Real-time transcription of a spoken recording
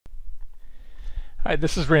Hi,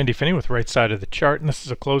 this is Randy Finney with Right Side of the Chart, and this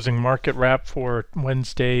is a closing market wrap for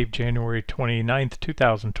Wednesday, January 29th,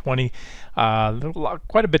 2020.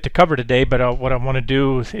 Quite a bit to cover today, but what I want to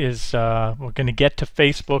do is we're going to get to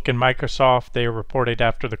Facebook and Microsoft. They reported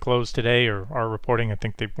after the close today, or are reporting. I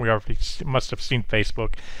think we already must have seen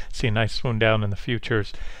Facebook. See a nice swoon down in the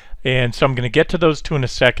futures. And so I'm going to get to those two in a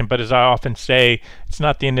second, but as I often say, it's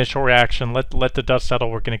not the initial reaction. Let the dust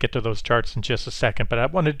settle. We're going to get to those charts in just a second. But I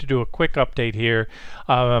wanted to do a quick update here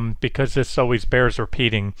because this always bears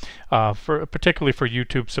repeating, particularly for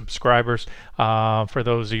YouTube subscribers. For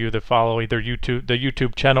those of you that follow either the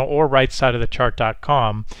YouTube channel or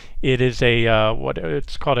rightsideofthechart.com, it is what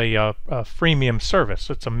it's called a freemium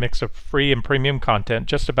service. It's a mix of free and premium content.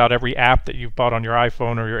 Just about every app that you've bought on your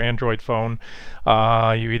iPhone or your Android phone,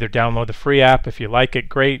 you either download the free app. If you like it,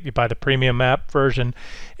 great. You buy the premium app version,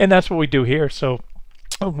 and that's what we do here. So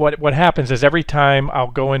what happens is every time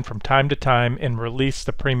I'll go in from time to time and release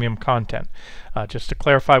the premium content. Just to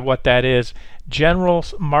clarify what that is, general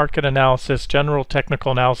market analysis, general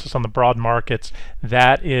technical analysis on the broad markets,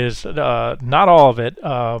 that is not all of it,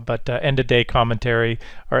 but end-of-day commentary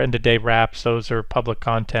or end-of-day wraps, those are public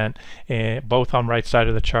content, both on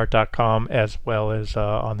rightsideofthechart.com as well as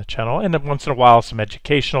on the channel. And then once in a while some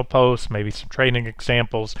educational posts, maybe some trading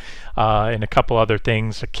examples, and a couple other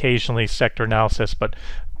things, occasionally sector analysis, but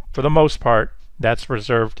for the most part, that's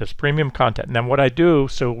reserved as premium content. And then what I do,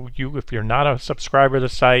 so if you're not a subscriber to the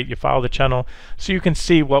site, you follow the channel, so you can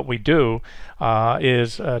see what we do,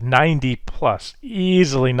 is 90 plus,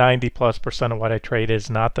 easily 90+% of what I trade is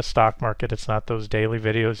not the stock market. It's not those daily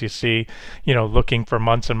videos you see, looking for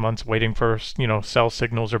months and months, waiting for, sell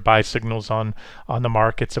signals or buy signals on the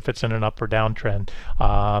markets if it's in an up or down trend.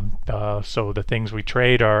 So the things we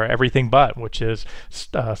trade are everything but, which is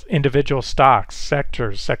individual stocks,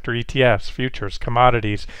 sector ETFs, futures,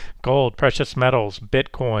 commodities, gold, precious metals,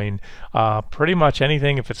 Bitcoin, pretty much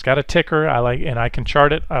anything. If it's got a ticker, I like, and I can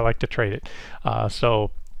chart it, I like to trade it.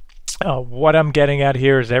 What I'm getting at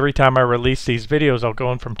here is every time I release these videos, I'll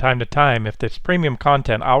go in from time to time. If there's premium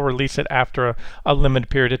content, I'll release it after a limited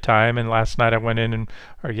period of time. And last night I went in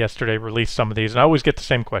or yesterday released some of these. And I always get the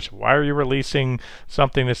same question: why are you releasing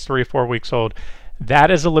something that's 3 or 4 weeks old?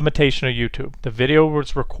 That is a limitation of YouTube. The video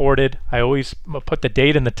was recorded. I always put the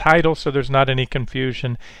date in the title so there's not any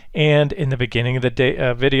confusion. And in the beginning of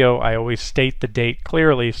the video, I always state the date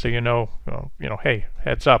clearly so hey,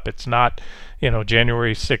 heads up, it's not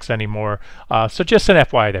January 6th anymore. So just an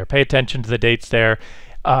FYI there. Pay attention to the dates there.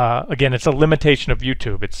 Again, it's a limitation of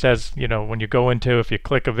YouTube. It says, when you go into, if you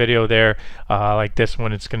click a video there, like this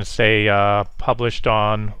one, it's going to say published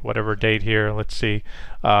on whatever date here. Let's see.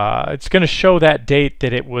 It's going to show that date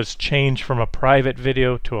that it was changed from a private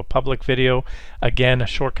video to a public video. Again, a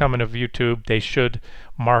shortcoming of YouTube. They should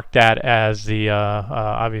mark that as the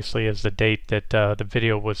obviously as the date that the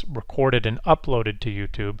video was recorded and uploaded to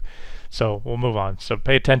YouTube. So we'll move on. So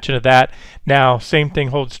pay attention to that. Now, same thing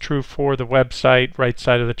holds true for the website,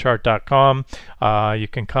 rightsideofthechart.com. You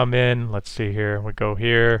can come in. Let's see here. We go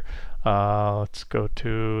here. Let's go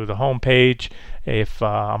to the home page. If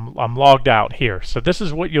I'm logged out here, so this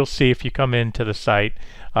is what you'll see if you come into the site.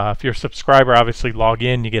 If you're a subscriber, obviously log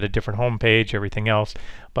in, you get a different home page, everything else.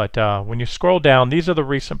 But when you scroll down, these are the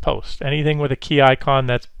recent posts. Anything with a key icon,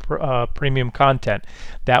 that's premium content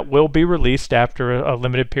that will be released after a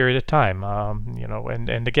limited period of time.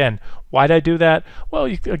 And again, why'd I do that? Well,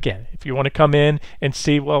 again, if you want to come in and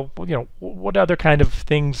see, well, what other kind of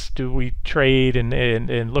things do we trade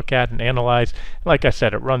and look at and analyze? Like I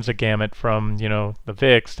said, it runs a gamut from the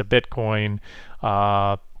VIX to Bitcoin.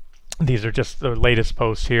 These are just the latest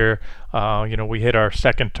posts here. We hit our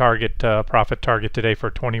second target, profit target today for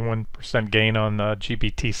a 21% gain on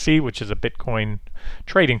GBTC, which is a Bitcoin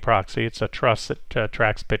trading proxy. It's a trust that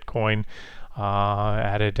tracks Bitcoin.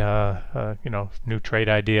 Added, new trade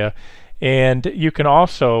idea. And you can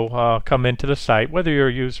also come into the site, whether you're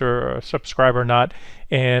a user or a subscriber or not,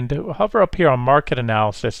 and hover up here on market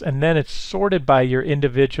analysis, and then it's sorted by your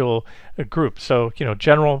individual group. So,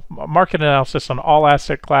 general market analysis on all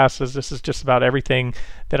asset classes. This is just about everything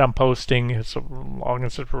that I'm posting, as long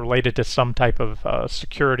as it's related to some type of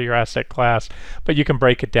security or asset class. But you can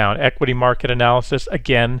break it down. Equity market analysis,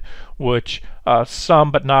 again, which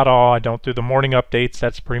some but not all. I don't do the morning updates.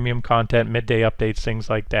 That's premium content. Midday updates, things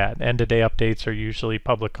like that. End of day updates are usually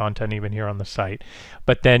public content, even here on the site.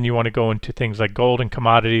 But then you want to go into things like gold and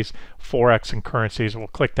commodities, forex and currencies. We'll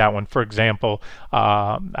click that one. For example,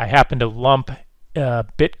 I happen to lump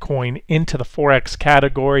Bitcoin into the forex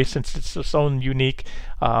category since it's its own unique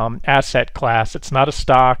asset class. It's not a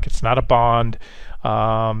stock, it's not a bond.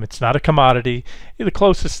 It's not a commodity. The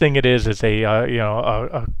closest thing it is a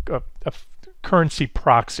a currency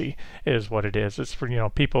proxy is what it is. It's for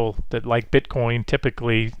people that like Bitcoin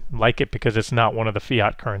typically like it because it's not one of the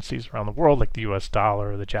fiat currencies around the world like the US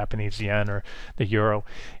dollar or the Japanese yen or the euro.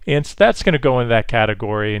 And so that's going to go into that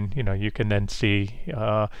category, and you can then see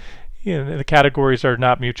the categories are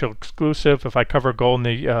not mutually exclusive. If I cover gold and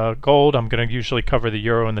the gold, I'm going to usually cover the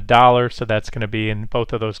euro and the dollar, so that's going to be in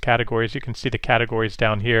both of those categories. You can see the categories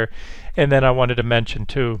down here. And then I wanted to mention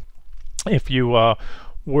too, if you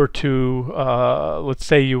were to, let's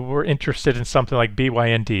say you were interested in something like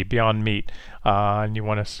BYND, Beyond Meat, and you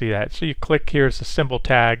want to see that. So you click, here's the symbol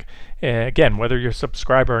tag, again, whether you're a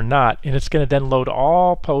subscriber or not, and it's going to then load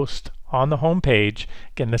all posts on the home page.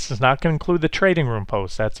 Again, this is not going to include the trading room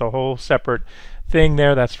posts. That's a whole separate thing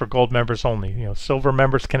there. That's for gold members only. Silver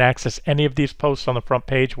members can access any of these posts on the front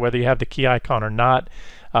page, whether you have the key icon or not.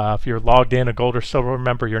 If you're logged in, a gold or silver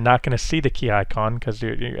member, you're not going to see the key icon because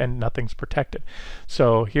and nothing's protected.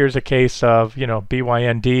 So here's a case of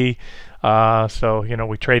BYND. So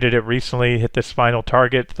we traded it recently, hit this final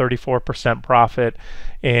target, 34% profit.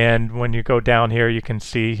 And when you go down here, you can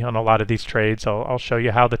see on a lot of these trades, I'll show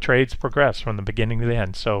you how the trades progress from the beginning to the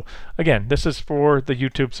end. So again, this is for the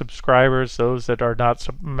YouTube subscribers, those that are not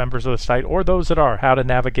members of the site, or those that are, how to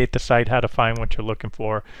navigate the site, how to find what you're looking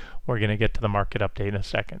for. We're going to get to the market update in a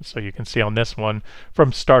second. So you can see on this one,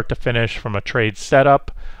 from start to finish, from a trade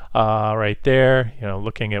setup, right there,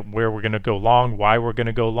 looking at where we're going to go long, why we're going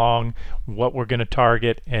to go long, what we're going to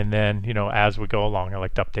target, and then as we go along, I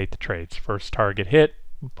like to update the trades. First target hit,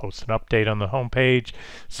 post an update on the home page.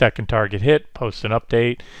 Second target hit, post an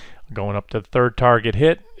update. Going up to the third target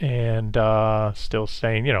hit, and still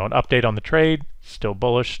saying an update on the trade, still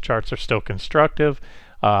bullish, charts are still constructive.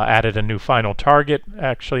 Added a new final target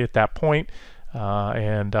actually at that point,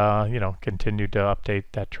 and continued to update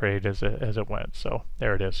that trade as it went. So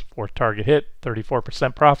there it is, fourth target hit,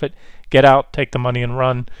 34% profit. Get out, take the money and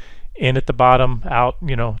run. In at the bottom, out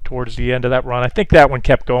towards the end of that run. I think that one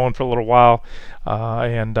kept going for a little while,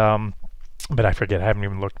 but I forget, I haven't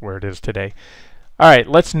even looked where it is today. All right,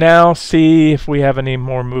 let's now see if we have any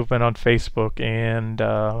more movement on Facebook and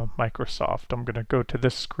Microsoft. I'm going to go to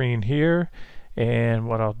this screen here. And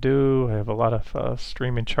what I'll do, I have a lot of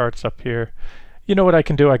streaming charts up here. You know what I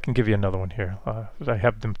can do? I can give you another one here. I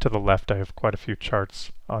have them to the left. I have quite a few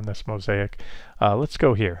charts on this mosaic. Let's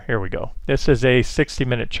go here. Here we go. This is a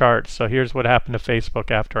 60-minute chart. So here's what happened to Facebook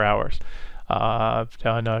after hours. I've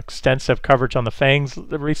done extensive coverage on the FANGs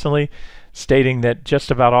recently, stating that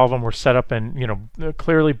just about all of them were set up in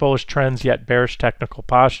clearly bullish trends, yet bearish technical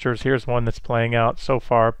postures. Here's one that's playing out so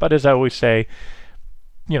far. But as I always say,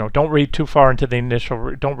 don't read too far into the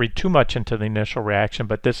initial, don't read too much into the initial reaction,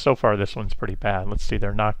 but so far this one's pretty bad. Let's see,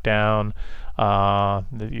 they're knocked down.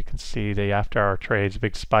 You can see the after hour trades,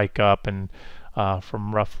 big spike up, and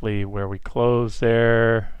from roughly where we closed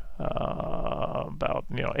there, about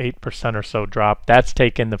 8% or so drop. That's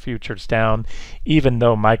taken the futures down, even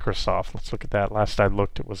though Microsoft, let's look at that. Last I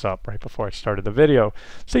looked, it was up right before I started the video.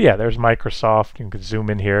 So yeah, there's Microsoft. You can zoom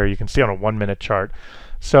in here. You can see on a 1-minute chart.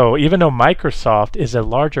 So even though Microsoft is a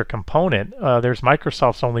larger component, there's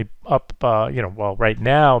Microsoft's only up, well, right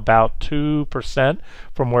now about 2%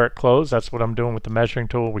 from where it closed. That's what I'm doing with the measuring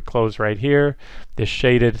tool. We close right here. This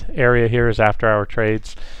shaded area here is after hour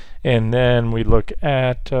trades. And then we look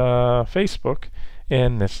at Facebook,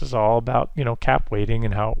 and this is all about cap weighting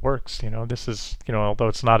and how it works. This is although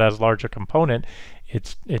it's not as large a component,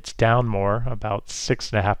 it's down more, about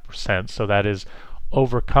 6.5%. So that is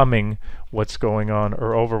overcoming what's going on,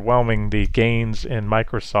 or overwhelming the gains in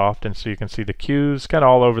Microsoft. And so you can see the Qs kind of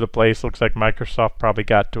all over the place. Looks like Microsoft probably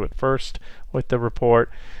got to it first with the report,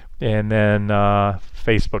 and then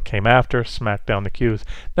Facebook came after, smacked down the Qs.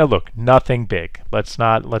 Now look, nothing big. Let's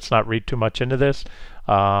not read too much into this.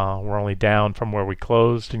 We're only down from where we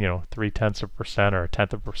closed, 0.3% or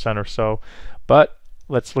 0.1% or so. But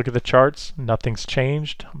let's look at the charts. Nothing's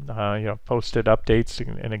changed. Posted updates,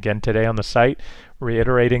 and again today on the site,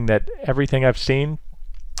 reiterating that everything I've seen,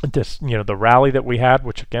 the rally that we had,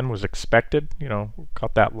 which again was expected,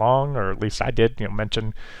 got that long, or at least I did,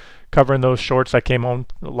 mention covering those shorts. I came home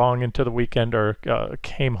long into the weekend, or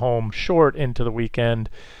came home short into the weekend,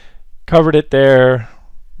 covered it there,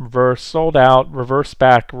 reverse, sold out, reverse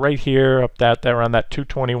back right here up that around that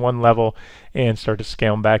 221 level, and start to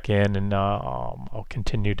scale them back in, and I'll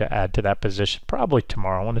continue to add to that position probably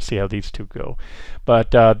tomorrow. I want to see how these two go.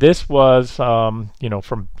 But this was, you know,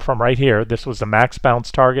 from right here, this was the max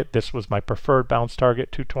bounce target. This was my preferred bounce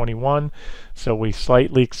target, 221. So we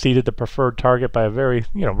slightly exceeded the preferred target by a very,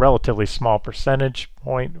 you know, relatively small percentage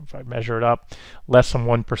point. If I measure it up, less than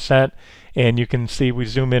 1%. And you can see we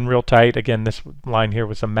zoom in real tight. Again, this line here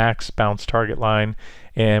was a max bounce target line,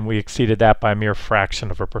 and we exceeded that by a mere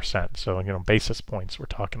fraction of a percent. So, you know, basis points, we're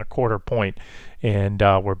talking a quarter point, and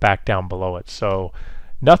we're back down below it. So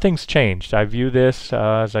nothing's changed. I view this,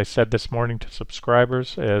 as I said this morning to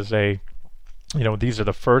subscribers, as a, you know, these are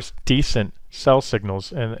the first decent sell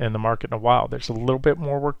signals in the market in a while. There's a little bit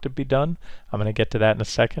more work to be done. I'm going to get to that in a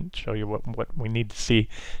second, show you what we need to see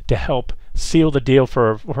to help seal the deal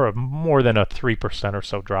for a more than a 3% or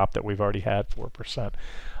so drop that we've already had,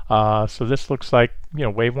 4%. So this looks like, you know,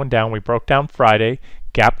 wave one down. We broke down Friday,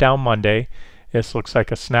 gap down Monday. This looks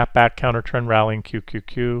like a snapback counter trend rally in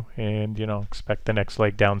QQQ, and, you know, expect the next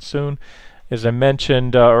leg down soon. As I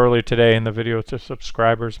mentioned earlier today in the video to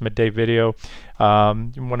subscribers, midday video,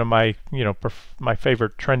 one of my, you know, my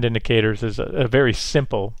favorite trend indicators is a very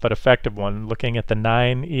simple but effective one, looking at the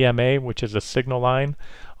 9 EMA, which is a signal line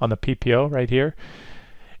on the PPO right here.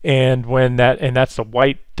 And when that's the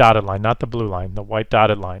white dotted line, not the blue line, the white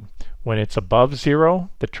dotted line. When it's above 0,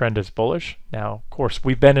 the trend is bullish. Now, of course,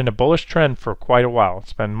 we've been in a bullish trend for quite a while.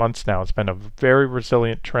 It's been months now. It's been a very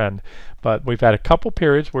resilient trend. But we've had a couple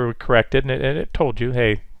periods where we corrected, and it told you,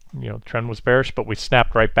 hey, you know, the trend was bearish, but we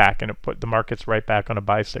snapped right back, and it put the markets right back on a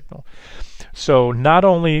buy signal. So not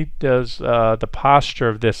only does the posture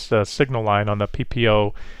of this signal line on the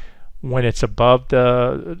PPO, when it's above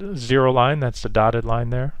the 0 line, that's the dotted line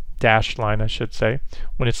there, dashed line I should say,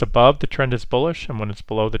 when it's above, the trend is bullish, and when it's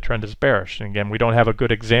below, the trend is bearish. And again, we don't have a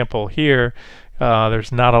good example here.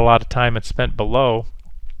 There's not a lot of time it's spent below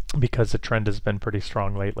because the trend has been pretty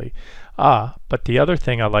strong lately. But the other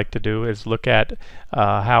thing I like to do is look at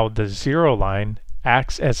how the 0 line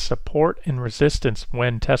acts as support and resistance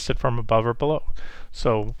when tested from above or below.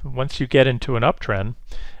 So once you get into an uptrend,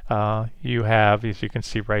 you have, as you can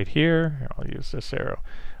see right here, I'll use this arrow,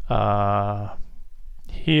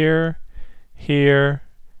 here, here,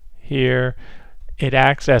 here. It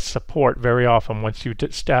acts as support very often once you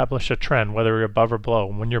establish a trend, whether you're above or below.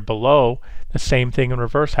 When you're below, the same thing in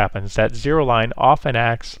reverse happens. That 0 line often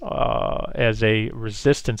acts as a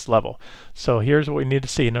resistance level. So here's what we need to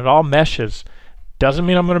see, and it all meshes. Doesn't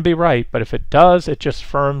mean I'm going to be right, but if it does, it just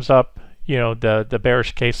firms up, you know, the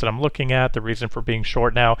bearish case that I'm looking at, the reason for being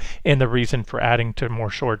short now, and the reason for adding to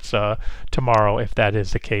more shorts tomorrow, if that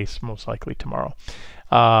is the case, most likely tomorrow.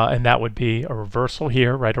 And that would be a reversal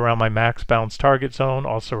here right around my max bounce target zone,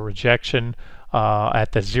 also a rejection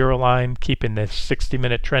at the 0 line, keeping this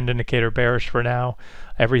 60-minute trend indicator bearish for now.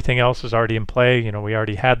 Everything else is already in play. You know, we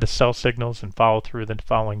already had the sell signals and follow through the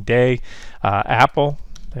following day. Apple,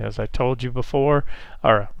 as I told you before,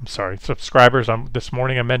 or I'm sorry, subscribers, this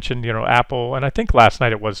morning I mentioned, you know, Apple, and I think last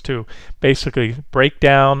night it was too, basically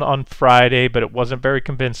breakdown on Friday, but it wasn't very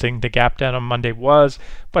convincing. The gap down on Monday was,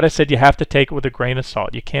 but I said you have to take it with a grain of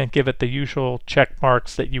salt. You can't give it the usual check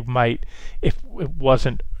marks that you might if it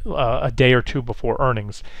wasn't a day or two before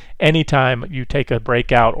earnings. Anytime you take a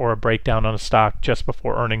breakout or a breakdown on a stock just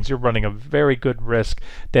before earnings, you're running a very good risk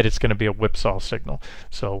that it's going to be a whipsaw signal.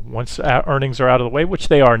 So once earnings are out of the way, which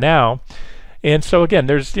they are now, and so again,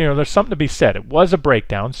 there's something to be said. It was a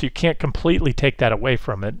breakdown, so you can't completely take that away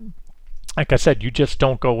from it. Like I said, you just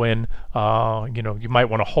don't go in, you know, you might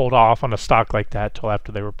want to hold off on a stock like that till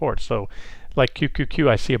after they report. So like QQQ,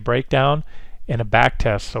 I see a breakdown and a back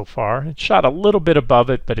test so far. It shot a little bit above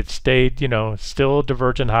it, but it stayed, you know, still a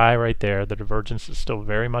divergent high right there. The divergence is still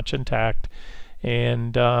very much intact.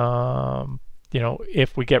 And, you know,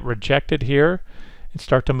 if we get rejected here and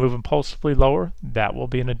start to move impulsively lower, that will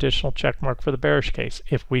be an additional check mark for the bearish case.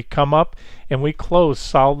 If we come up and we close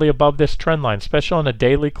solidly above this trend line, especially on a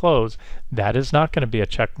daily close, that is not going to be a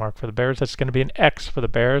check mark for the bears. That's going to be an X for the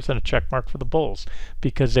bears and a check mark for the bulls,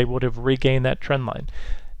 because they would have regained that trend line.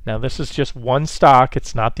 Now this is just one stock,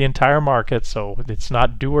 it's not the entire market, so it's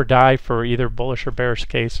not do or die for either bullish or bearish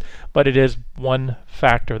case, but it is one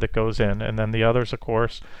factor that goes in. And then the others, of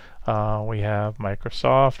course, we have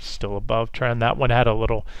Microsoft still above trend. That one had a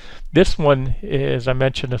little, this one is, I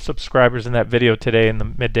mentioned to subscribers in that video today, in the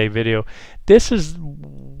midday video, this is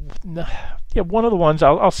Yeah, one of the ones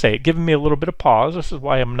I'll say it, giving me a little bit of pause. This is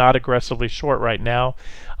why I'm not aggressively short right now.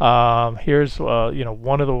 Here's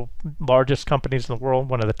one of the largest companies in the world,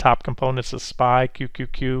 one of the top components is SPY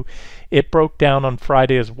QQQ. It broke down on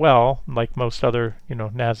Friday as well, like most other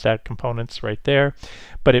Nasdaq components right there,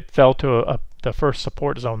 but it fell to the first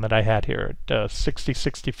support zone that I had here at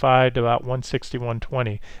 60.65 to about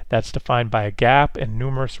 160.120. That's defined by a gap and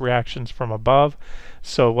numerous reactions from above.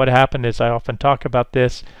 So what happened is, I often talk about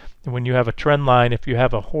this. When you have a trend line, if you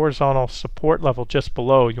have a horizontal support level just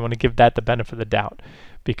below, you want to give that the benefit of the doubt,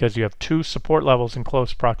 because you have two support levels in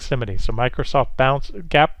close proximity. So Microsoft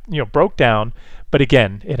broke down, but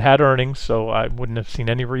again, it had earnings, so I wouldn't have seen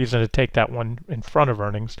any reason to take that one in front of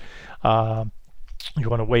earnings. You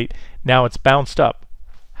want to wait. Now it's bounced up.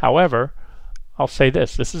 However, I'll say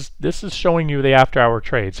this is showing you the after-hour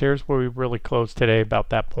trades. Here's where we really closed today, about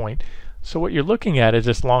that point. So what you're looking at is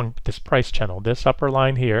this price channel. This upper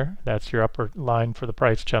line here, that's your upper line for the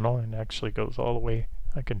price channel, and actually goes all the way.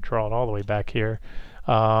 I can draw it all the way back here.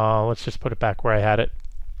 Let's just put it back where I had it.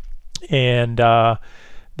 And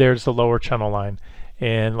there's the lower channel line.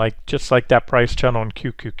 And just like that price channel in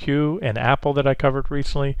QQQ and Apple that I covered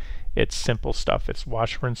recently, it's simple stuff. It's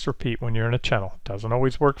wash, rinse, repeat when you're in a channel. It doesn't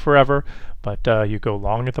always work forever, but you go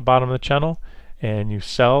long at the bottom of the channel, and you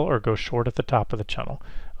sell or go short at the top of the channel.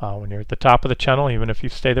 When you're at the top of the channel, even if you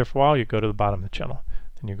stay there for a while, you go to the bottom of the channel.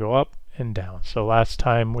 Then you go up and down. So last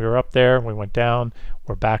time we were up there, we went down,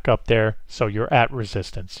 we're back up there. So you're at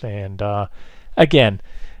resistance. And again,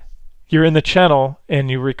 you're in the channel and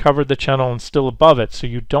you recovered the channel and still above it. So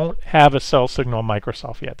you don't have a sell signal on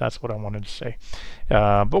Microsoft yet. That's what I wanted to say.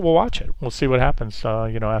 But we'll watch it. We'll see what happens,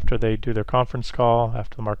 after they do their conference call,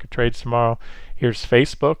 after the market trades tomorrow. Here's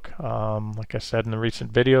Facebook. Like I said in the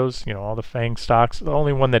recent videos, all the FANG stocks. The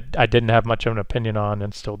only one that I didn't have much of an opinion on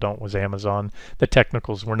and still don't was Amazon. The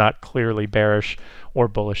technicals were not clearly bearish or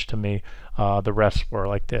bullish to me. The rest were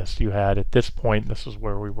like this. You had, at this point, this is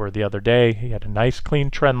where we were the other day, you had a nice clean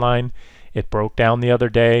trend line. It broke down the other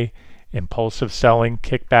day. Impulsive selling,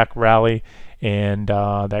 kickback rally, and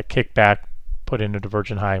that kickback put in a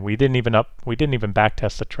divergent high. We didn't even back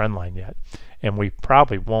test the trend line yet, and we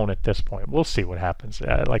probably won't at this point. We'll see what happens.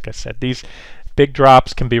 Like I said, these big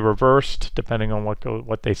drops can be reversed depending on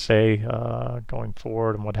what they say going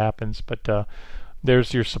forward and what happens. But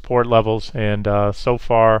there's your support levels, and so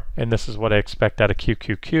far, and this is what I expect out of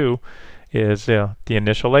QQQ, is the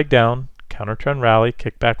initial leg down, counter trend rally,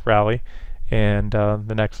 kickback rally, and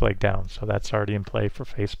the next leg down. So that's already in play for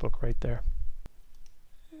Facebook right there.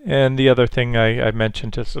 And the other thing I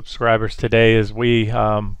mentioned to subscribers today is we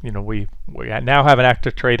now have an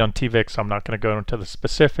active trade on TVIX. So I'm not going to go into the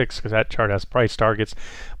specifics because that chart has price targets.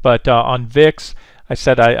 But on VIX, I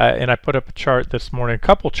said I put up a chart this morning, a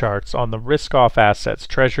couple charts on the risk-off assets,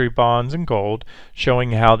 Treasury bonds and gold,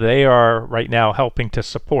 showing how they are right now helping to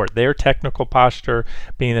support their technical posture,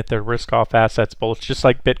 being that they're risk-off assets, both just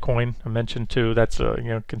like Bitcoin I mentioned too. That's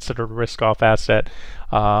considered a risk-off asset,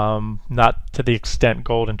 not to the extent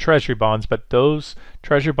gold and Treasury bonds, but those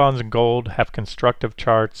Treasury bonds and gold have constructive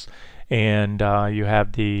charts, and you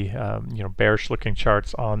have the bearish-looking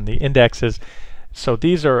charts on the indexes. So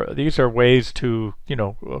these are ways to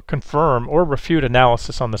confirm or refute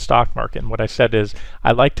analysis on the stock market. And what I said is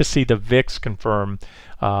I like to see the VIX confirm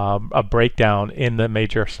a breakdown in the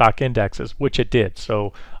major stock indexes, which it did.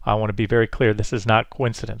 So I want to be very clear, this is not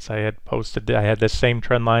coincidence. I had this same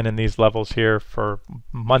trend line in these levels here for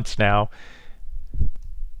months now.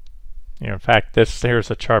 In fact,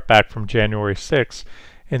 here's a chart back from January 6th.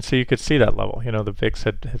 And so you could see that level. The VIX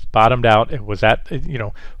has bottomed out. It was at,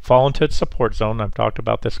 fallen to its support zone. I've talked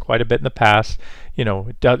about this quite a bit in the past.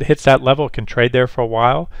 It hits that level, it can trade there for a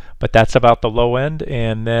while, but that's about the low end.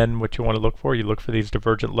 And then what you want to look for, you look for these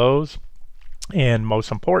divergent lows. And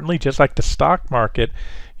most importantly, just like the stock market,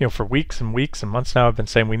 for weeks and weeks and months now, I've been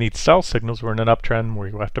saying we need sell signals. We're in an uptrend where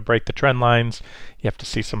you have to break the trend lines. You have to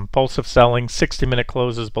see some impulsive selling, 60-minute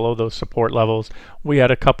closes below those support levels. We had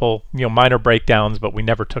a couple, minor breakdowns, but we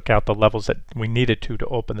never took out the levels that we needed to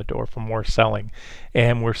open the door for more selling.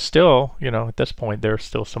 And we're still, at this point, there are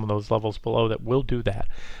still some of those levels below that will do that.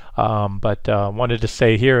 But wanted to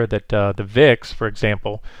say here that the VIX, for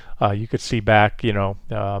example, you could see back,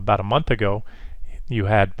 about a month ago, you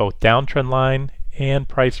had both downtrend line and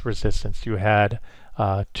price resistance. You had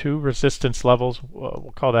two resistance levels.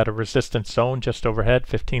 We'll call that a resistance zone just overhead,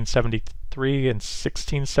 1573 and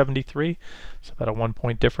 1673. So about a 1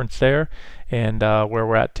 point difference there. And where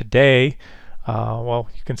we're at today, well,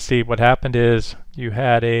 you can see what happened is you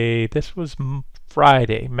had this was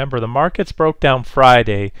Friday. Remember, the markets broke down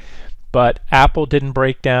Friday, but Apple didn't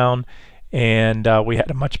break down, and we had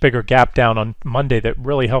a much bigger gap down on Monday that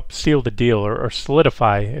really helped seal the deal, or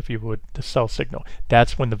solidify, if you would, the sell signal.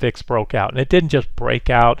 That's when the VIX broke out, and it didn't just break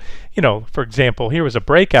out. For example, here was a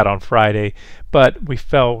breakout on Friday, but we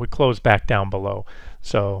closed back down below.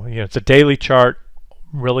 So it's a daily chart.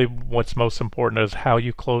 Really, what's most important is how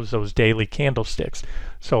you close those daily candlesticks.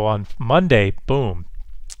 So on Monday, boom,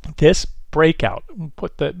 this breakout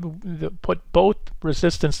put both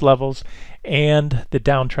resistance levels and the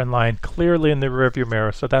downtrend line clearly in the rearview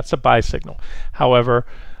mirror. So that's a buy signal. However,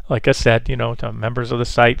 like I said, to members of the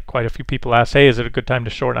site, quite a few people asked, hey, is it a good time to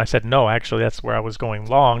short? And I said, no, actually, that's where I was going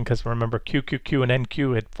long, because remember, QQQ and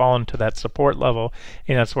NQ had fallen to that support level,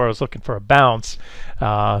 and that's where I was looking for a bounce.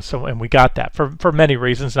 And we got that for many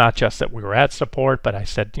reasons, not just that we were at support, but I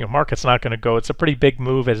said, market's not going to go. It's a pretty big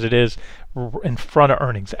move as it is in front of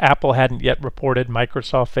earnings. Apple hadn't yet reported,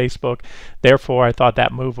 Microsoft, Facebook. Therefore, I thought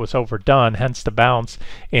that move was overdone, hence the bounce.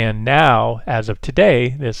 And now, as of today,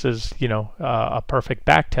 this is, a perfect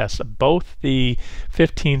back test. Both the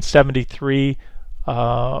 1573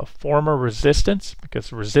 former resistance,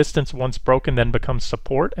 because resistance once broken then becomes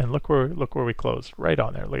support, and look where we closed, right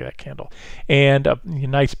on there. Look at that candle, and a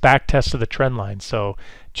nice back test of the trend line. So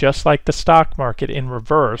just like the stock market in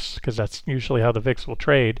reverse, because that's usually how the VIX will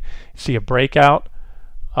trade, see a breakout,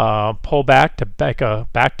 pull back to make a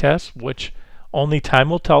back test, which only time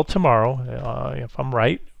will tell tomorrow. If I'm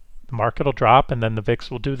right, the market will drop, and then the VIX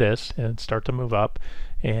will do this and start to move up,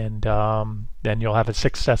 and then you'll have a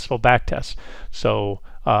successful back test. So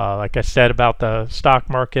like I said about the stock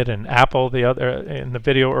market and Apple in the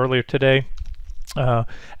video earlier today,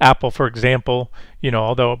 Apple, for example,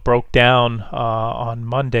 although it broke down on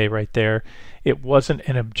Monday right there, it wasn't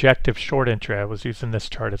an objective short entry. I was using this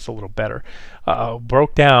chart, it's a little better.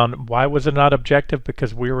 Broke down. Why was it not objective?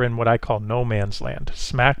 Because we were in what I call no man's land,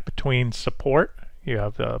 smack between support. You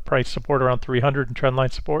have the price support around 300 and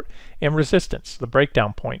trendline support, and resistance, the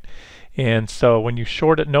breakdown point. And so when you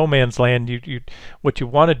short at no man's land, what you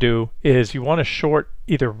want to do is you want to short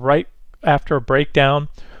either right after a breakdown,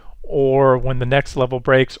 or when the next level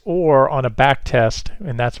breaks, or on a back test,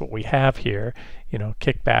 and that's what we have here.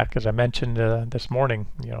 Kickback, as I mentioned this morning,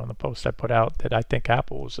 in the post I put out, that I think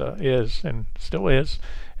Apple is and still is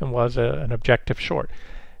and was an objective short.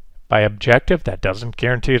 By objective, that doesn't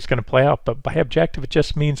guarantee it's going to play out, but by objective, it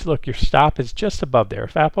just means, look, your stop is just above there.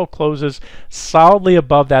 If Apple closes solidly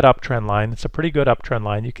above that uptrend line, it's a pretty good uptrend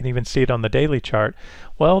line. You can even see it on the daily chart.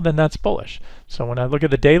 Well, then that's bullish. So when I look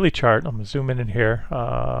at the daily chart, I'm going to zoom in here.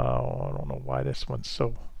 I don't know why this one's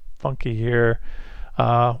so funky here.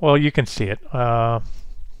 Well, you can see it. Let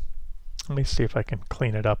me see if I can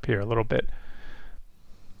clean it up here a little bit.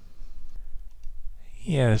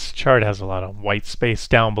 Yeah, this chart has a lot of white space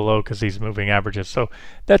down below because these moving averages. So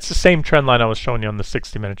that's the same trend line I was showing you on the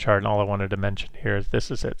 60-minute chart, and all I wanted to mention here is this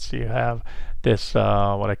is it. So you have this,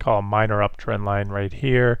 what I call a minor uptrend line right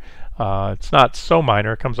here. It's not so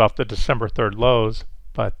minor. It comes off the December 3rd lows,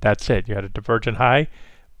 but that's it. You had a divergent high,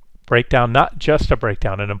 breakdown, not just a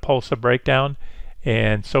breakdown, an impulsive breakdown,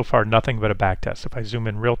 and so far nothing but a back test. If I zoom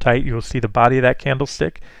in real tight, you'll see the body of that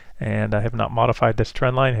candlestick. And I have not modified this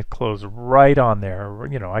trend line. It closed right on there.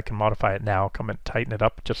 I can modify it now, come and tighten it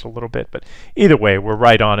up just a little bit. But either way, we're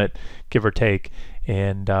right on it, give or take.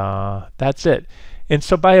 And that's it. And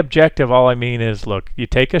so by objective, all I mean is, look, you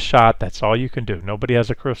take a shot. That's all you can do. Nobody has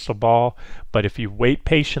a crystal ball. But if you wait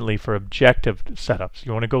patiently for objective setups,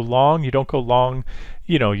 you want to go long, you don't go long.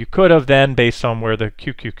 You could have then, based on where the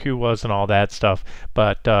QQQ was and all that stuff.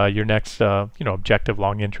 But your next, objective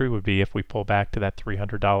long entry would be if we pull back to that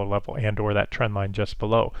 $300 level and/or that trend line just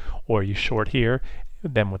below, or you short here,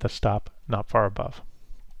 then with a stop not far above.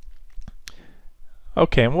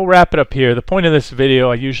 Okay, and we'll wrap it up here. The point of this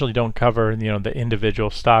video, I usually don't cover, the individual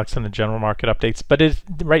stocks and the general market updates, but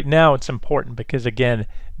right now it's important because, again,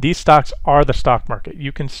 these stocks are the stock market.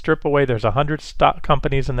 You can strip away, there's 100 stock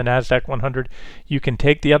companies in the NASDAQ 100. You can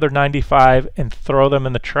take the other 95 and throw them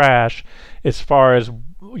in the trash as far as,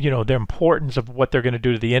 the importance of what they're going to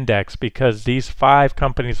do to the index, because these 5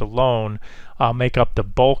 companies alone make up the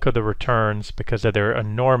bulk of the returns because of their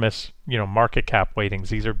enormous, market cap weightings.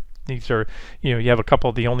 These are, you have a couple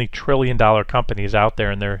of the only $1 trillion companies out there,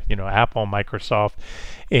 and they're, Apple, Microsoft,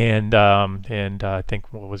 and I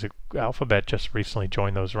think, what was it, Alphabet just recently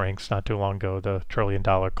joined those ranks not too long ago, the $1 trillion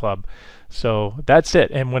club. So that's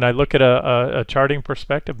it. And when I look at a charting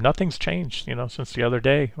perspective, nothing's changed, since the other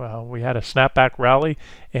day. We had a snapback rally,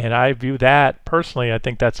 and I view that personally. I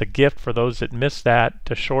think that's a gift for those that missed that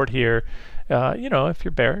to short here. If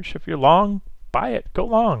you're bearish, if you're long, buy it, go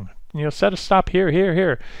long. set a stop here, here,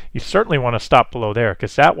 here. You certainly want to stop below there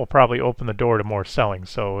because that will probably open the door to more selling.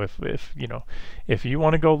 So if you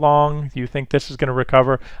want to go long, you think this is going to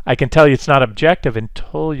recover, I can tell you it's not objective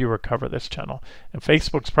until you recover this channel. And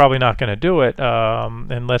Facebook's probably not going to do it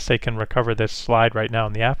unless they can recover this slide right now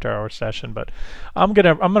in the after-hour session. But I'm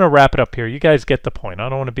gonna wrap it up here. You guys get the point. I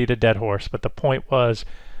don't want to beat a dead horse, but the point was,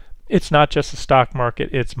 it's not just the stock market.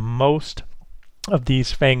 It's most of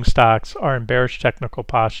these FANG stocks are in bearish technical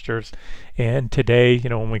postures, and today,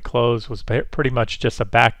 when we closed, was pretty much just a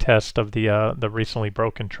back test of the recently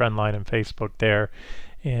broken trend line in Facebook there,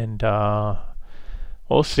 and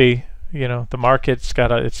we'll see. The market's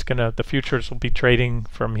the futures will be trading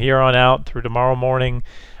from here on out through tomorrow morning.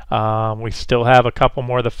 We still have a couple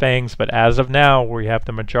more of the FANGs, but as of now, we have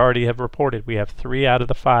the majority have reported. We have 3 out of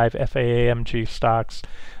the 5 FAAMG stocks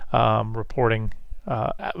reporting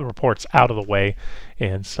reports out of the way,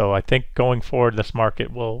 and so I think going forward this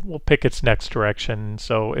market will pick its next direction.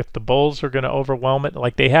 So if the bulls are going to overwhelm it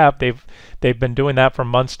like they've been doing that for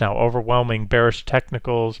months now, overwhelming bearish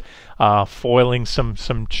technicals, foiling some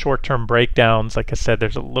short-term breakdowns. Like I said,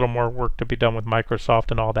 there's a little more work to be done with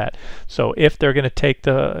Microsoft and all that. So if they're going to take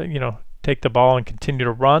the ball and continue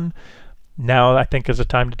to run, now I think is the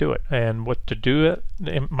time to do it. And what to do it,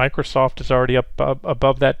 Microsoft is already up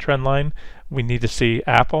above that trend line. We need to see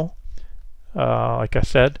Apple, like I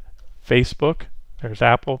said, Facebook. There's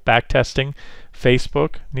Apple back testing.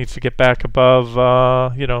 Facebook needs to get back above,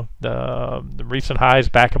 the recent highs,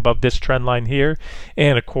 back above this trend line here,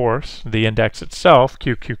 and of course the index itself,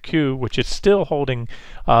 QQQ, which is still holding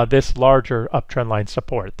this larger uptrend line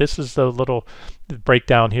support. This is the little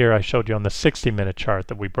breakdown here I showed you on the 60-minute chart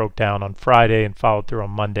that we broke down on Friday and followed through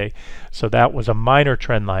on Monday. So that was a minor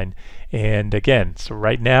trend line, and again, so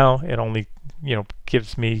right now it only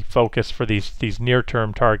gives me focus for these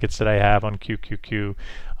near-term targets that I have on QQQ,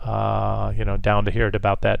 down to here at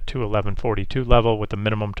about that 211.42 level with a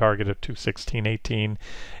minimum target of 216.18.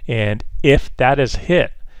 And if that is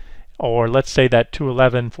hit, or let's say that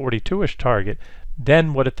 211.42-ish target,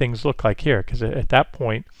 then what do things look like here? Because at that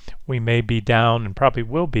point, we may be down, and probably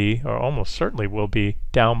will be, or almost certainly will be,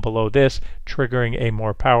 down below this, triggering a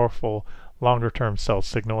more powerful longer-term sell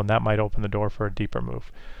signal, and that might open the door for a deeper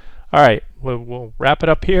move. All right, we'll wrap it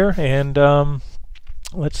up here, and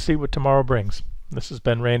let's see what tomorrow brings. This has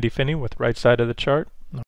been Randy Finney with Right Side of the Chart.